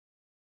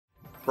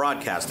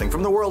Broadcasting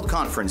from the World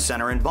Conference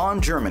Center in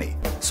Bonn, Germany,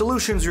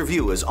 Solutions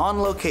Review is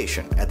on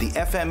location at the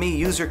FME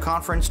User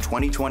Conference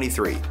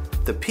 2023,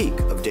 the peak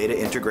of data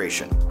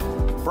integration.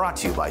 Brought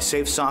to you by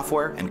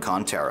Sofware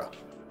and Terra.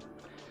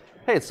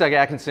 Hey, it's Doug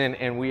Atkinson,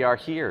 and we are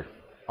here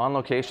on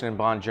location in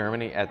Bonn,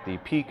 Germany at the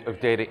Peak of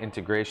Data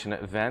Integration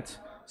event,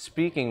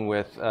 speaking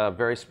with a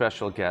very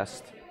special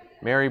guest,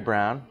 Mary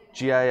Brown,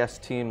 GIS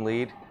team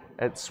lead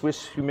at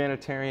Swiss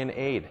Humanitarian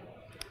Aid.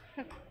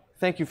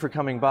 Thank you for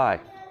coming by.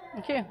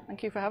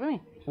 Thank you for having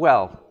me.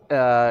 Well,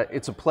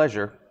 it's a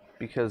pleasure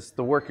because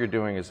the work you're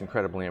doing is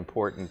incredibly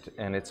important,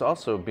 and it's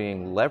also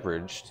being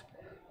leveraged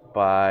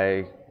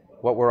by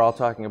what we're all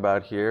talking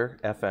about here,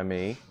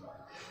 FME.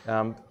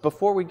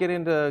 Before we get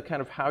into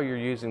kind of how you're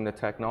using the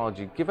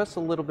technology, give us a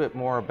little bit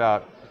more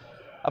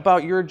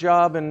about your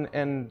job and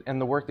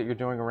the work that you're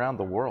doing around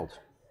the world.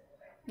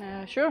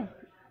 Sure.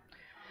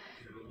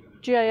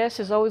 GIS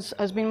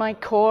has been my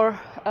core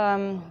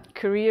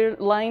career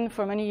line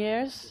for many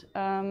years.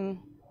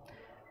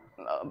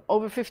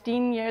 Over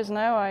 15 years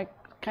now, I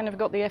kind of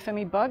got the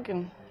FME bug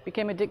and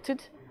became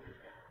addicted.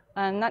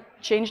 And that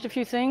changed a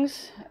few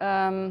things.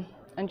 And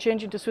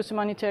changing to Swiss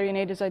Humanitarian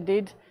Aid as I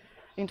did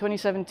in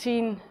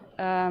 2017,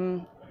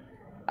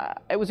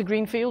 it was a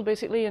green field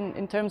basically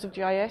in terms of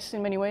GIS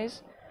in many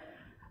ways.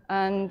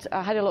 And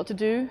I had a lot to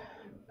do,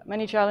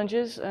 many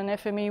challenges, and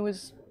FME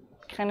was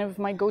kind of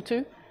my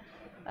go-to.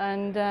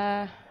 And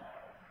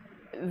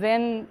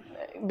then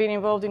being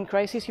involved in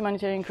crisis,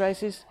 humanitarian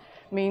crisis,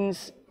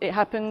 means it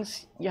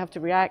happens, you have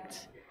to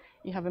react,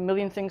 you have a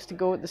million things to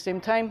go at the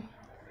same time.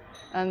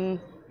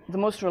 And the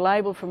most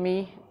reliable for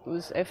me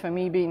was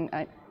FME being,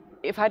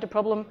 if I had a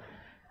problem,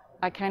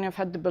 I kind of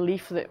had the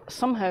belief that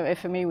somehow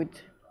FME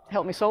would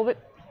help me solve it.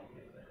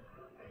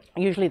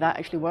 Usually that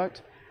actually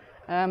worked.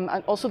 And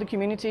also the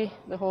community,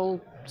 the whole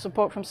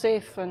support from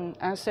SAFE and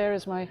Sarah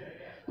is my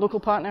local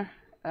partner,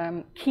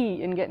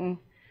 key in getting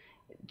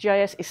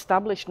GIS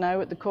established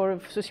now at the core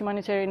of Swiss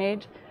Humanitarian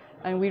Aid.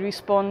 And we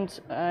respond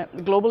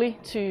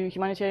globally to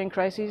humanitarian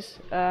crises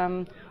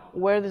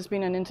where there's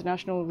been an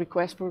international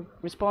request for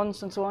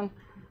response and so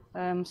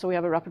on. So we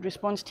have a rapid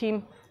response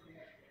team.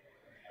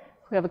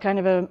 We have a kind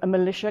of a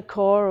militia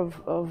core of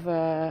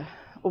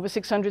over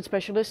 600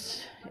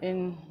 specialists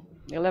in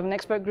 11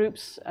 expert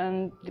groups,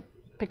 and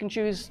pick and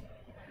choose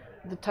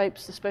the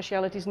types, the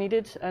specialities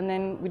needed, and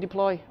then we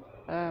deploy.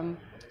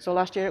 So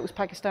last year it was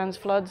Pakistan's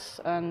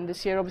floods, and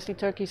this year obviously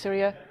Turkey,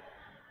 Syria.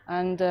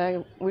 And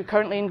we're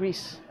currently in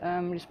Greece,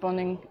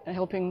 responding,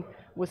 helping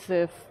with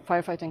the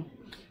firefighting.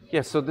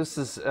 Yeah, so this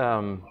is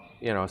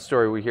a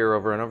story we hear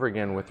over and over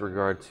again with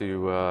regard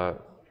to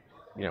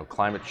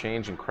climate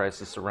change and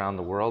crisis around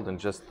the world, and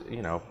just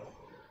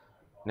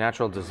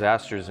natural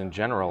disasters in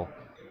general.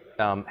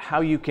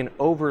 How you can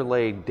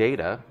overlay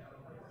data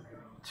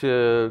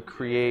to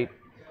create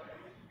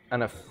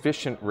an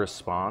efficient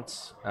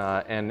response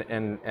and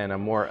a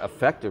more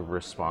effective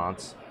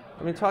response.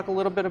 I mean, talk a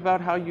little bit about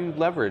how you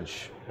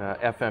leverage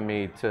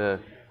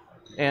FME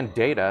and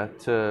data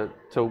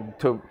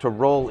to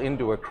roll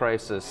into a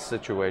crisis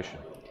situation.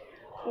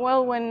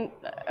 Well, when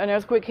an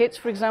earthquake hits,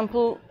 for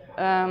example,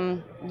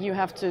 you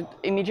have to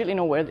immediately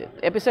know where the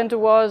epicenter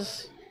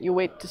was. You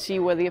wait to see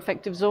where the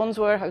effective zones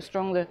were, how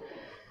strong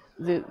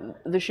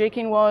the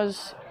shaking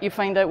was. You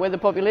find out where the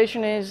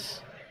population is.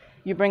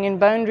 You bring in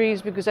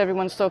boundaries because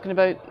everyone's talking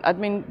about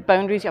admin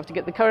boundaries. You have to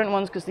get the current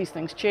ones because these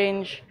things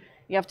change.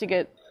 You have to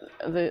get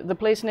the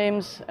place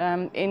names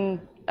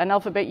in an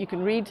alphabet you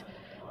can read.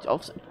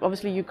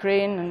 Obviously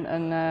Ukraine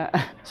and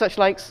such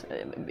likes,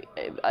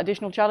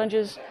 additional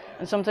challenges,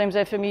 and sometimes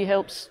FME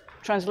helps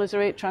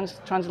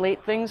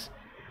translate things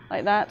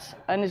like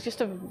that. And there's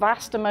just a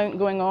vast amount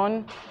going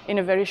on in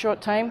a very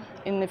short time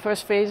in the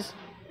first phase.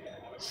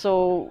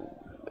 So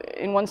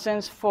in one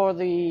sense, for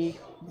the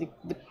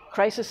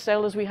crisis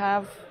sellers we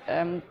have,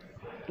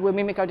 when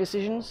we make our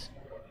decisions,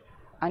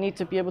 I need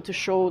to be able to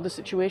show the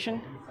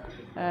situation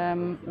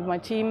with my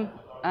team,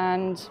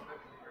 and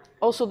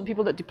also the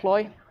people that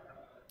deploy.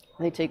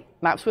 They take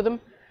maps with them,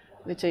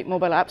 they take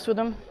mobile apps with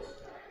them,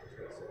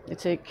 they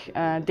take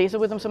data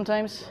with them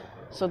sometimes.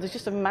 So there's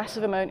just a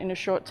massive amount in a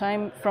short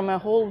time from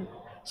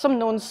some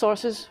known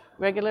sources,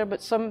 regular,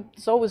 but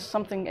there's always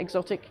something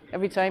exotic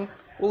every time.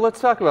 Well, let's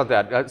talk about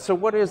that. So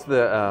what is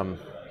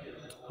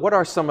what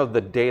are some of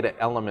the data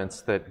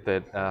elements that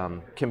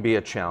can be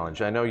a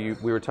challenge? I know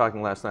we were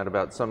talking last night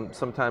about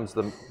sometimes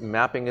the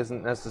mapping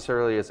isn't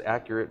necessarily as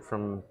accurate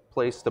from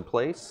place to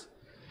place.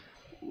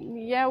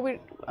 Yeah,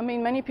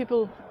 many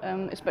people,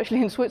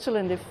 especially in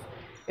Switzerland,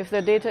 if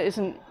their data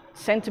isn't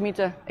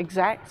centimeter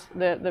exact,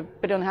 they're a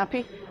bit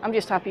unhappy. I'm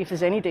just happy if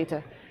there's any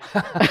data.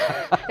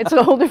 It's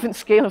a whole different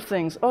scale of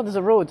things. Oh, there's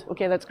a road.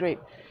 Okay, that's great.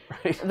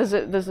 Right. There's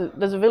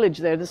a village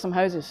there. There's some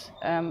houses,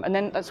 and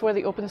then that's where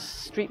the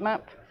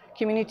OpenStreetMap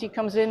community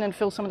comes in and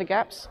fills some of the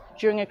gaps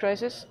during a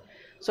crisis.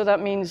 So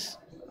that means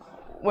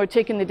we're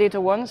taking the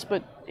data once,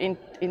 but in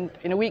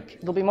a week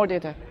there'll be more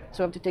data,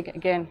 so we have to take it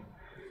again.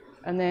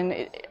 And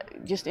then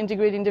just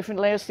integrating different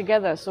layers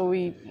together. So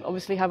we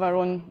obviously have our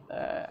own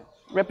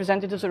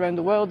representatives around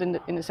the world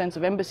in the sense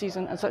of embassies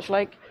and such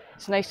like.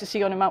 It's nice to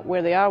see on a map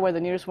where they are, where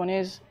the nearest one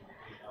is.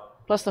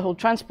 Plus the whole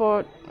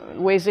transport,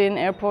 ways in,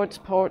 airports,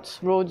 ports,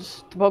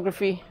 roads,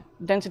 topography,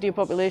 density of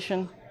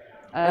population.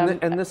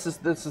 And this is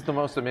the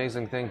most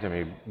amazing thing to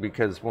me,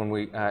 because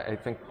when I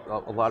think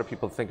a lot of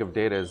people think of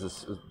data as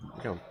this,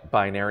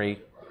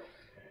 binary,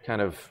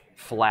 kind of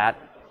flat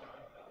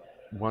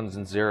ones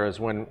and zeros.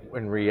 When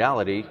in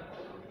reality,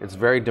 it's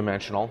very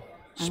dimensional,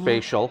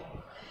 spatial.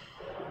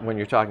 When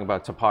you're talking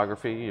about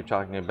topography, you're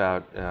talking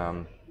about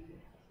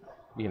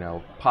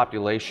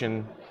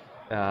population.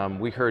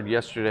 We heard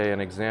yesterday an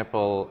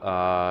example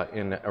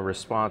in a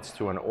response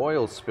to an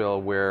oil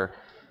spill where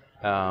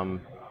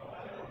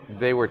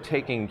they were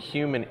taking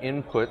human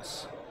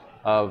inputs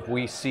of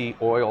we see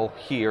oil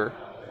here,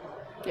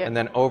 and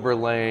then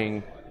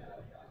overlaying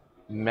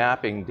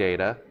mapping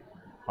data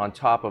on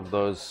top of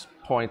those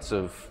points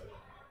of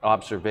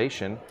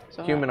observation,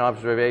 so human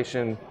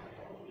observation,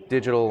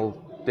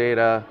 digital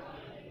data,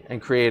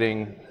 and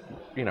creating,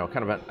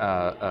 kind of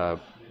a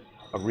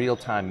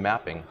real-time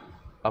mapping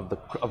of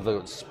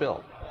the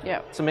spill.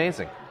 Yeah, it's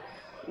amazing.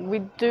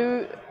 We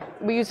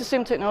use the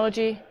same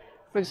technology,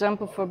 for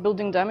example, for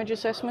building damage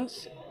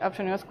assessments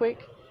after an earthquake,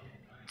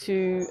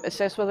 to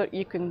assess whether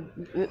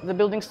the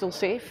building's still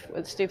safe,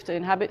 it's safe to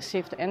inhabit,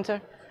 safe to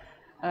enter.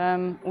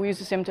 We use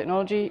the same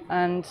technology,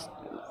 and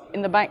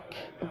in the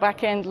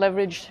back end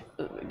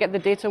get the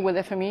data with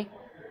FME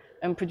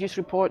and produce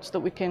reports that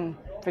we can,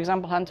 for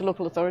example, hand to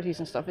local authorities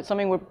and stuff. It's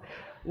something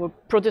we're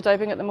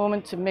prototyping at the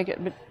moment to make it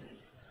a bit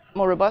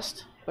more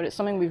robust, but it's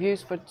something we've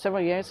used for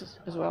several years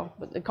as well.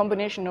 But the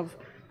combination of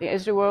the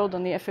Esri world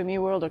and the FME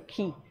world are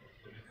key.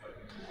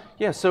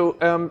 Yeah, so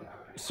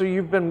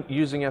you've been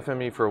using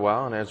FME for a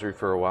while and Esri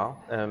for a while.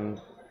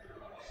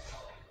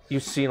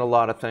 You've seen a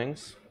lot of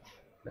things,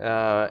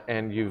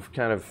 and you've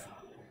kind of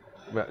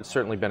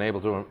certainly been able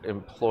to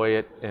employ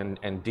it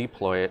and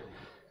deploy it.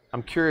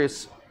 I'm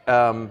curious,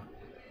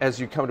 as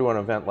you come to an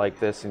event like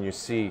this and you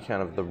see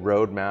kind of the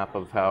roadmap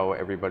of how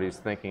everybody's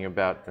thinking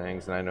about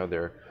things, and I know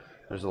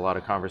there's a lot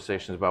of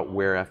conversations about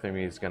where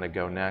FME is going to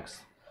go next.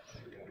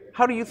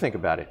 How do you think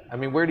about it? I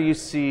mean, where do you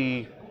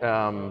see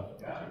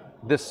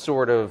this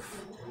sort of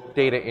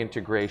data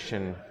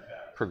integration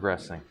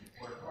progressing?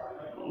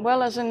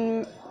 Well, as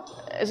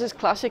is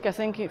classic, I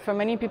think for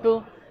many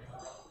people,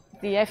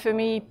 the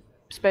FME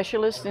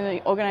specialist in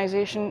the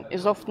organization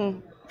is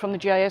often from the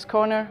GIS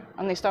corner,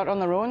 and they start on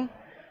their own,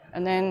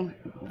 and then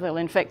they'll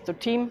infect their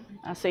team.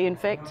 I say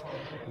infect.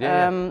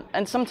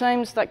 And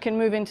sometimes that can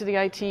move into the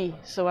IT.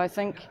 So I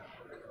think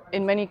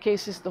in many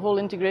cases, the whole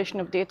integration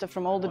of data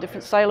from all the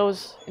different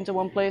silos into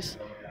one place,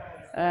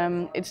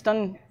 it's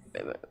done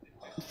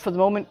for the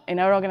moment in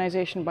our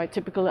organization by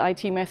typical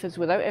IT methods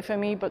without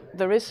FME, but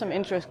there is some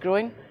interest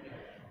growing.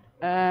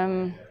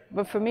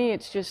 But for me,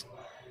 it's just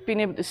being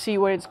able to see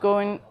where it's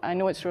going. I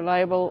know it's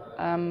reliable.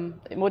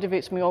 It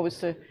motivates me always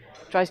to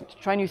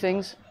try new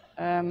things,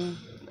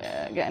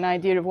 get an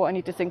idea of what I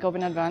need to think of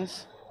in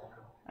advance,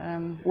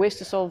 ways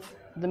to solve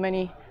the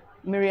many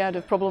myriad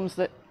of problems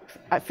that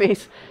I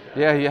face.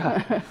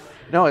 Yeah.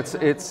 No,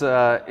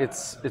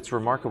 it's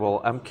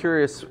remarkable. I'm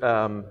curious.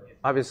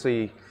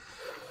 Obviously,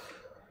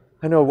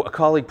 I know a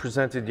colleague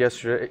presented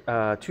yesterday,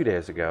 2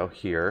 days ago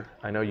here.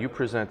 I know you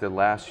presented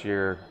last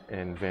year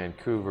in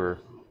Vancouver.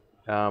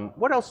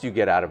 What else do you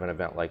get out of an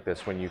event like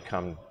this when you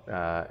come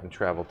and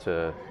travel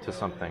to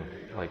something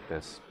like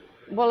this?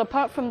 Well,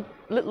 apart from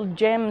little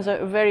gems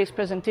out of various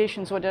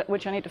presentations,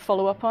 which I need to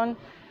follow up on,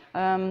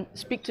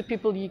 speak to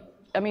people.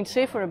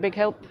 SAFE are a big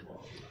help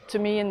to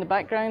me in the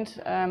background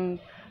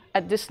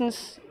at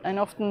distance, and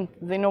often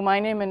they know my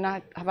name and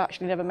I have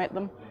actually never met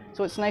them.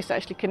 So it's nice to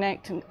actually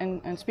connect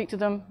and speak to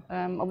them.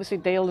 Obviously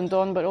Dale and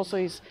Don, but also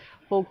his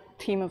whole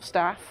team of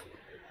staff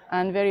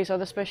and various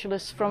other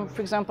specialists.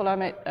 For example, I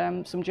met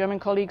some German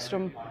colleagues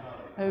who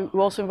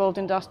were also involved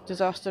in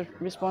disaster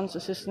response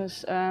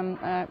assistance.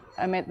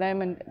 I met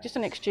them, and just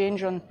an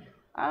exchange on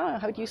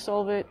how do you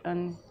solve it,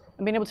 and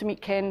being able to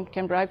meet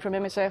Ken Bragg from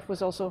MSF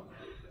was also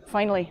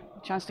finally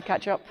a chance to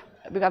catch up.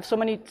 We have so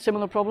many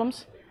similar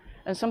problems,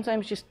 and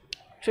sometimes just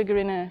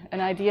triggering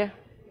an idea,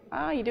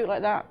 you do it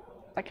like that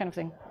kind of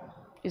thing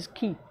is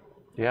key.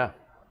 Yeah.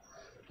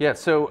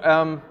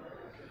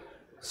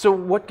 So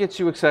what gets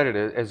you excited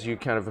as you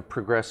kind of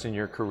progress in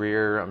your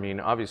career? I mean,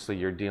 obviously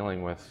you're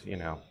dealing with,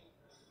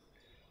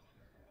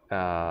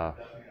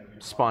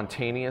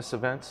 spontaneous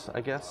events,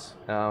 I guess.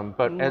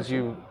 But as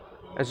you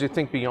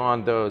think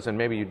beyond those, and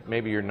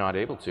maybe you're not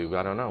able to,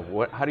 I don't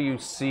know. How do you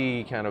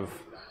see kind of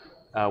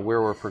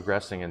where we're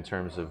progressing in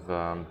terms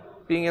of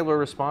being able to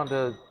respond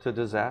to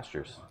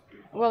disasters?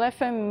 Well,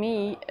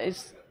 FME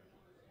is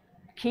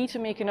key to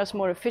making us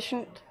more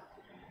efficient,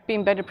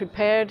 being better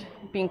prepared,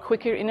 being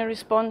quicker in a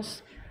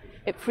response.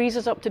 It frees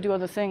us up to do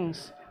other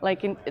things.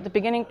 Like at the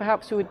beginning,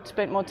 perhaps we would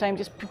spend more time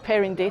just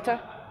preparing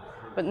data,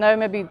 but now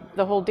maybe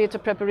the whole data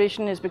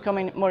preparation is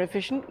becoming more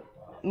efficient,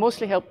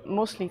 mostly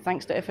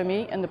thanks to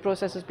FME and the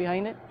processes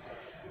behind it.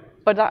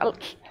 But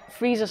that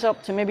frees us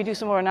up to maybe do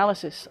some more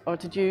analysis, or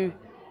to do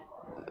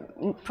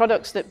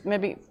products that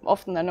maybe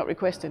often they're not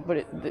requested,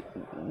 but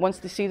once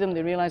they see them,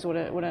 they realize what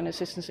an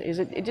assistance is.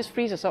 It just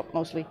frees us up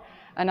mostly,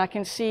 and I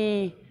can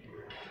see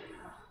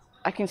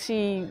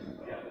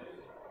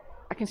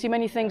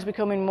many things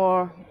becoming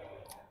more,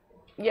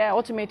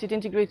 automated,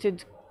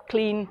 integrated,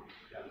 clean,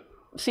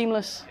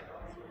 seamless,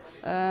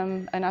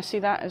 and I see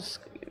that as,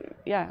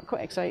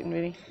 quite exciting,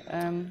 really.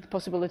 The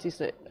possibilities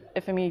that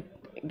FME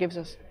gives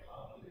us.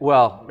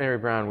 Well, Mary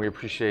Brown, we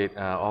appreciate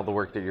all the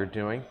work that you're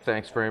doing.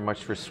 Thanks very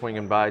much for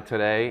swinging by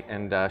today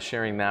and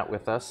sharing that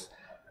with us.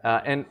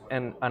 And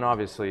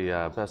obviously,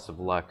 best of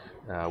luck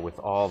with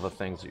all the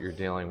things that you're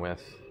dealing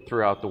with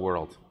throughout the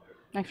world.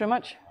 Thanks very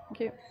much. Thank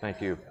you.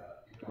 Thank you.